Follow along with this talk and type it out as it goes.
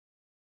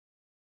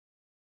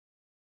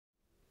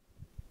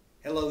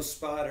Hello,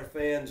 Spider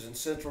fans and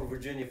Central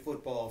Virginia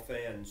football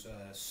fans.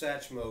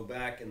 Satchmo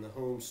back in the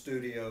home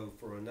studio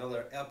for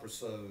another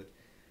episode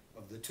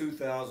of the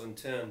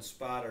 2010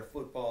 Spider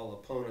Football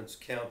Opponents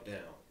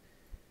Countdown.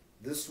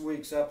 This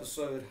week's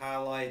episode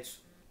highlights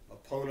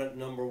opponent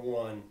number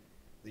one,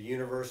 the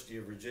University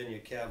of Virginia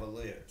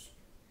Cavaliers.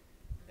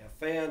 Now,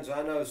 fans,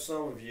 I know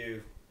some of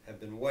you have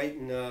been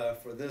waiting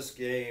for this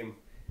game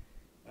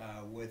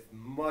with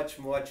much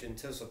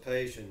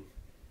anticipation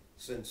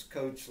since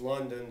Coach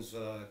London's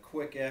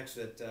quick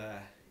exit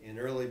in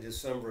early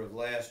December of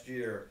last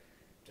year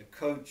to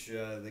coach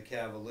the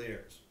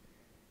Cavaliers.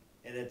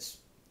 And it's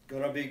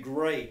going to be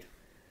great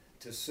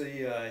to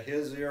see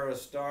his era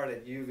start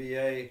at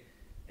UVA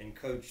and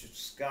Coach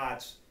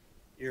Scott's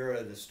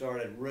era to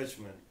start at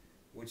Richmond,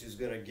 which is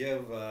going to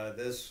give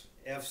this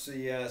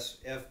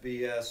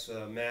FCS-FBS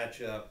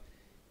matchup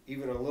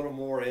even a little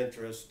more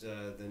interest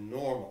than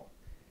normal.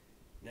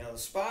 Now, the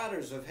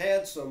Spiders have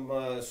had some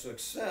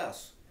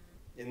success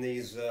in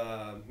these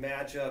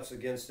matchups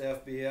against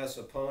FBS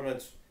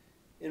opponents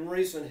in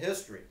recent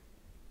history.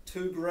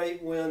 Two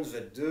great wins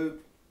at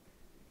Duke.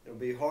 It'll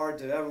be hard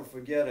to ever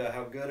forget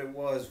how good it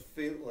was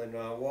feeling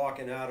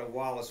walking out of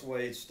Wallace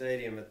Wade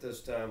Stadium at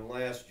this time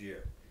last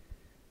year.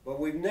 But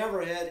we've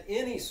never had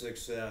any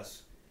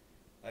success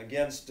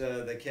against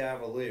the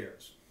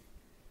Cavaliers.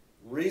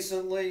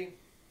 Recently,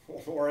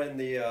 or in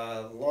the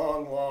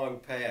long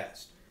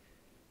past,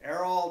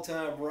 our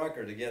all-time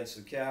record against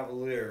the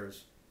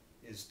Cavaliers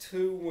is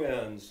 2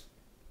 wins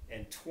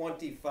and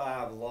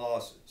 25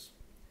 losses.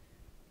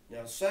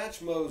 Now,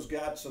 Satchmo's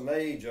got some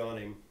age on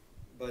him,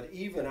 but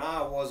even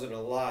I wasn't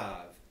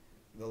alive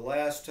the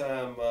last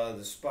time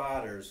the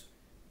Spiders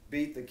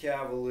beat the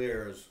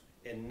Cavaliers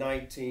in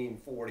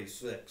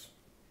 1946.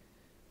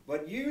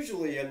 But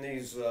usually in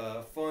these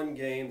fun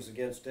games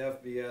against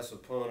FBS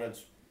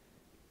opponents,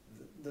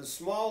 the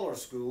smaller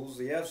schools,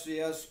 the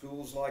FCS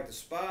schools like the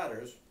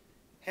Spiders,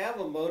 have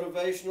a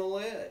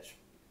motivational edge.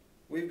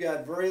 We've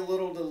got very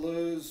little to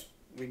lose,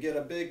 we get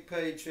a big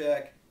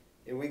paycheck,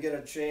 and we get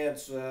a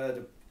chance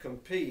to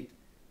compete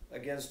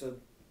against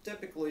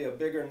typically a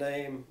bigger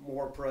name,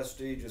 more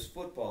prestigious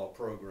football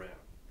program.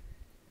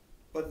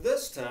 But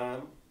this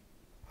time,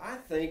 I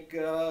think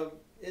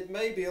it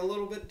may be a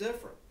little bit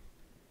different.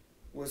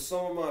 With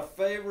some of my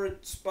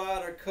favorite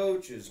Spider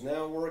coaches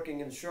now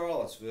working in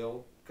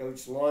Charlottesville,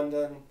 Coach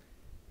London,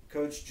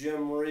 Coach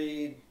Jim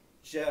Reed,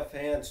 Jeff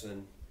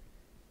Hansen,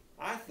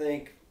 I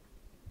think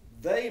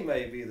they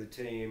may be the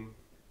team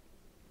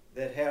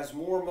that has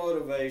more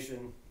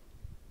motivation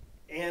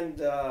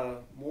and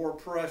more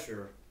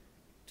pressure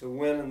to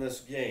win in this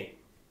game.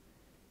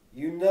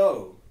 You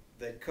know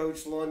that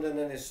Coach London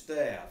and his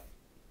staff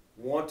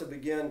want to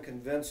begin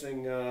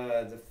convincing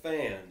the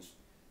fans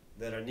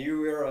that a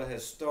new era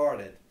has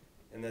started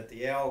and that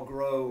the Al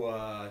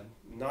Groh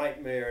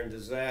nightmare and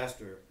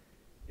disaster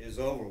is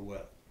over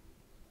with.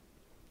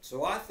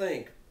 So I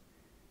think,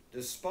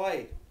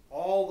 despite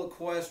all the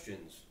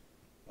questions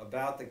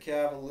about the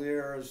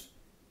Cavaliers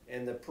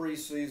and the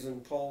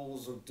preseason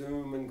polls of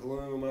doom and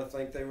gloom, I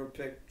think they were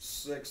picked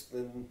 6th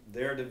in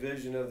their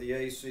division of the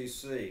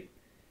ACC.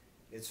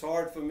 It's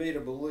hard for me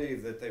to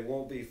believe that they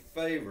won't be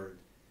favored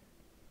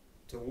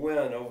to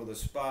win over the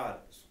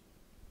Spiders.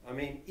 I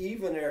mean,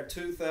 even our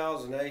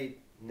 2008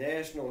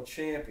 national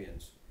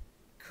champions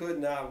could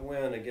not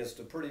win against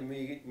a pretty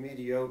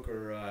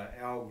mediocre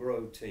Al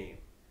Groh team.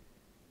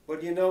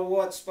 But you know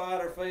what,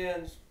 Spider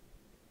fans?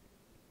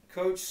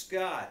 Coach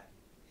Scott,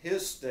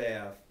 his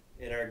staff,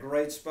 and our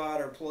great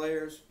Spider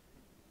players,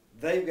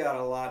 they've got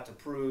a lot to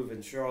prove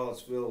in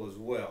Charlottesville as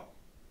well.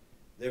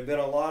 There have been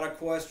a lot of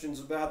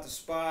questions about the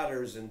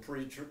Spiders in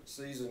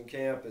pre-season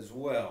camp as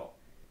well.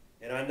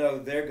 And I know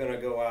they're going to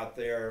go out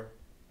there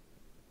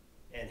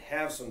and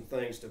have some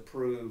things to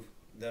prove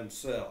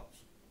themselves.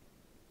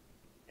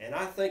 And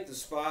I think the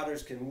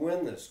Spiders can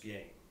win this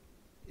game.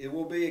 It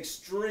will be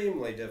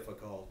extremely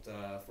difficult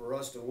for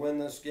us to win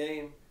this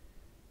game,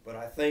 but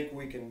I think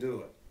we can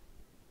do it.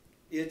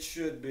 It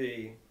should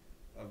be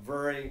a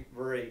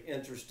very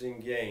interesting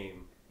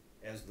game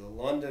as the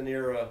London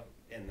era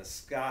and the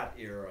Scott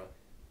era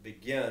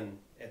begin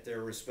at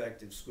their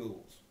respective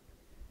schools.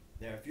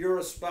 Now, if you're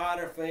a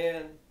Spider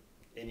fan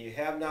and you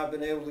have not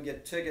been able to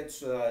get tickets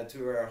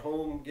to our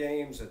home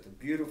games at the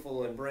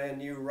beautiful and brand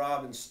new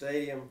Robins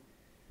Stadium,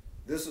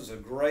 this is a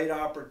great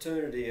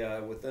opportunity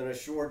within a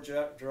short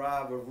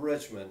drive of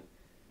Richmond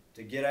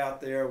to get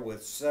out there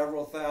with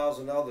several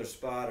thousand other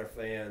Spider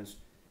fans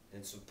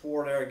and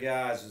support our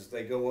guys as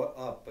they go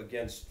up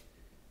against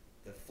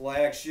the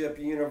flagship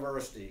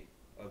university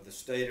of the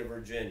state of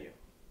Virginia.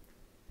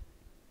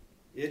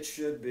 It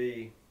should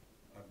be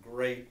a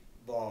great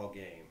ball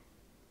game.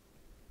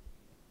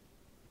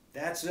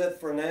 That's it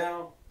for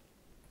now.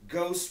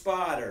 Go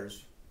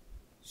Spiders.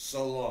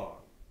 So long.